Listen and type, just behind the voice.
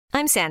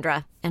I'm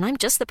Sandra, and I'm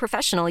just the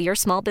professional your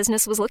small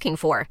business was looking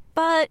for.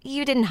 But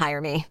you didn't hire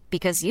me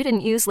because you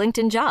didn't use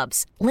LinkedIn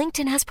Jobs.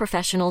 LinkedIn has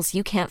professionals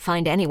you can't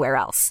find anywhere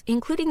else,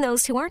 including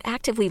those who aren't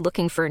actively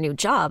looking for a new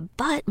job,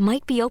 but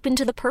might be open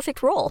to the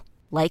perfect role,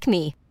 like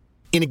me.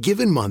 In a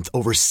given month,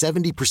 over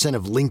 70%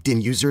 of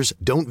LinkedIn users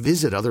don't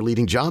visit other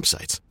leading job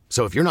sites.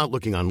 So if you're not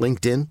looking on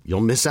LinkedIn,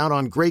 you'll miss out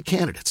on great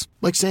candidates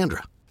like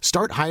Sandra.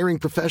 Start hiring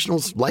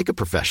professionals like a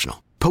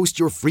professional. Post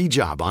your free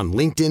job on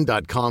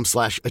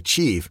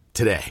linkedin.com/achieve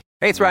today.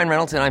 Hey, it's Ryan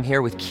Reynolds, and I'm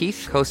here with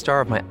Keith, co-star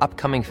of my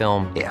upcoming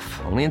film, If,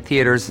 only in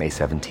theaters May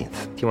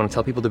 17th. Do you want to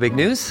tell people the big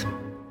news?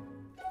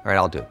 All right,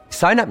 I'll do it.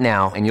 Sign up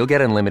now and you'll get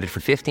unlimited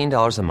for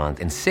 $15 a month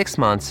and 6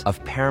 months of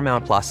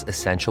Paramount Plus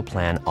Essential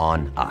Plan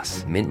on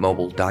us.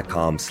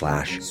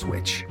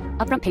 MintMobile.com/switch.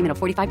 Upfront payment of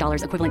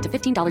 $45 equivalent to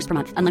 $15 per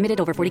month. Unlimited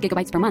over 40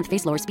 gigabytes per month.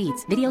 Face lower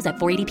speeds. Videos at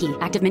 480p.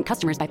 Active Mint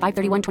customers by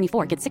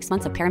 531.24 get 6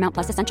 months of Paramount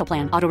Plus Essential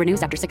Plan. Auto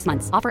renews after 6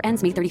 months. Offer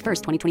ends May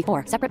 31st,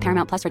 2024. Separate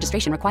Paramount Plus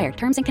registration required.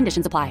 Terms and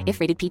conditions apply if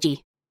rated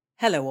PG.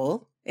 Hello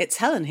all, it's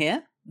Helen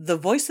here, the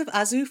voice of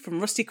Azu from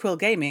Rusty Quill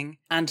Gaming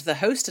and the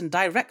host and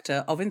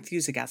director of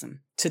Enthusiasm.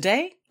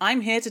 Today,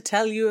 I'm here to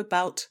tell you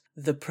about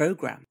The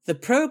Program. The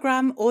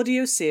Program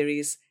audio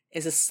series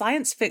is a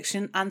science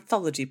fiction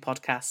anthology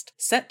podcast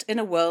set in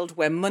a world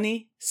where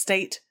money,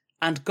 state,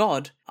 and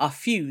God are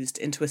fused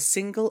into a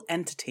single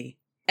entity.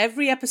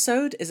 Every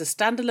episode is a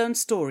standalone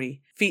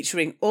story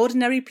featuring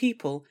ordinary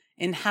people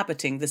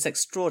inhabiting this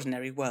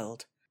extraordinary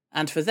world.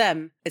 And for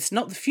them, it's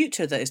not the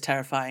future that is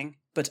terrifying,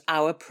 but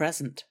our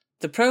present.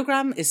 The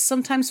program is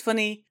sometimes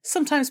funny,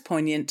 sometimes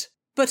poignant,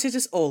 but it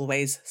is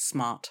always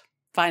smart.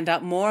 Find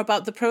out more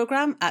about the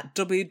program at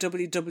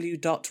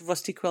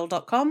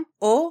www.rustyquill.com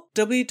or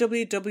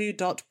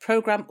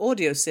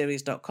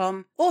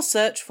www.programaudioseries.com, or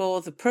search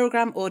for the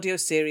Program Audio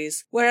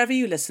Series wherever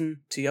you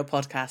listen to your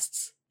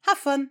podcasts. Have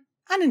fun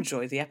and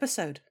enjoy the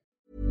episode.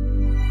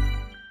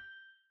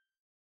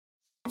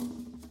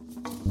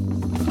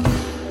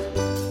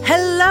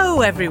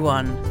 Hello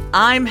everyone,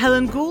 I'm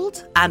Helen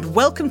Gould and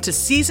welcome to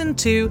Season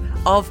 2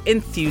 of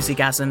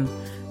Enthusiasm,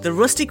 the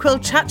Rusty Quill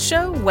chat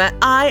show where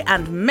I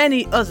and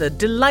many other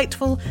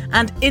delightful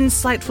and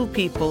insightful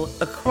people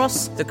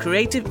across the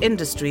creative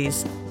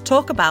industries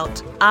talk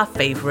about our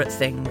favourite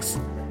things,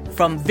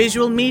 from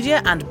visual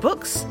media and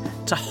books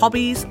to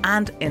hobbies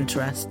and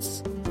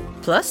interests.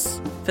 Plus,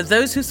 for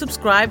those who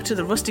subscribe to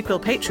the Rusty Quill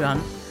Patreon,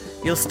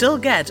 you'll still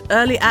get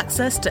early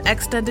access to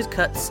extended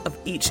cuts of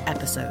each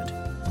episode.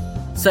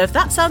 So if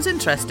that sounds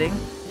interesting,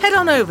 head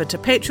on over to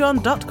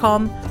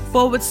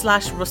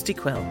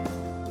patreon.com/rustyquill.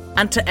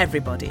 And to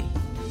everybody,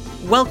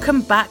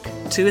 welcome back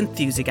to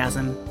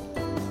Enthusiasm.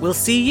 We'll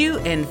see you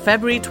in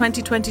February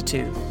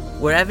 2022,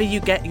 wherever you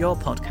get your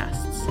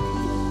podcasts.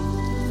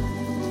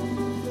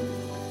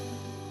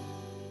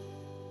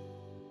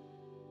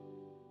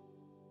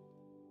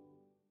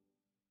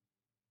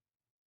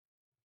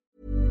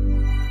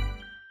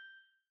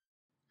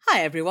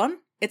 Hi everyone,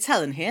 it's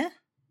Helen here,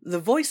 the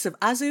voice of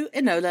Azu,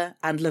 Enola,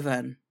 and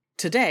Laverne.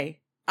 Today,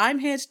 I'm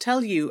here to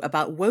tell you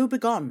about Woe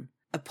Begone,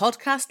 a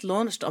podcast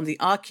launched on the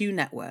RQ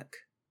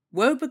network.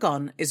 Woe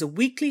Begone is a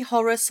weekly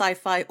horror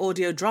sci-fi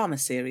audio drama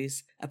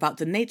series about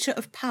the nature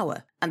of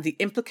power and the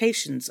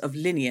implications of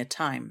linear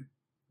time.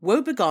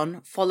 Woe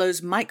Begone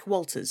follows Mike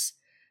Walters,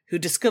 who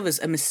discovers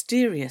a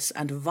mysterious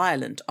and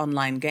violent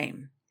online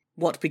game.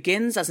 What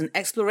begins as an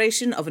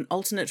exploration of an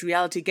alternate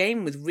reality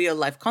game with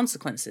real-life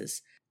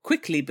consequences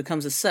quickly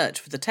becomes a search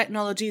for the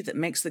technology that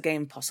makes the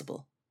game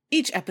possible.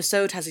 Each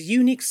episode has a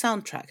unique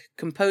soundtrack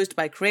composed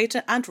by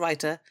creator and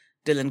writer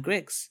Dylan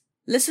Griggs.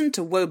 Listen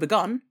to Woe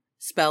Begone,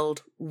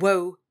 spelled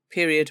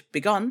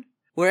Woe.Begone,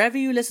 wherever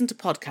you listen to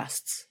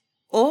podcasts.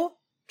 Or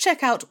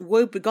check out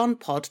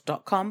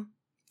woebegonepod.com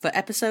for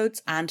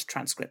episodes and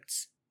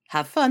transcripts.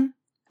 Have fun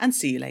and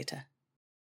see you later.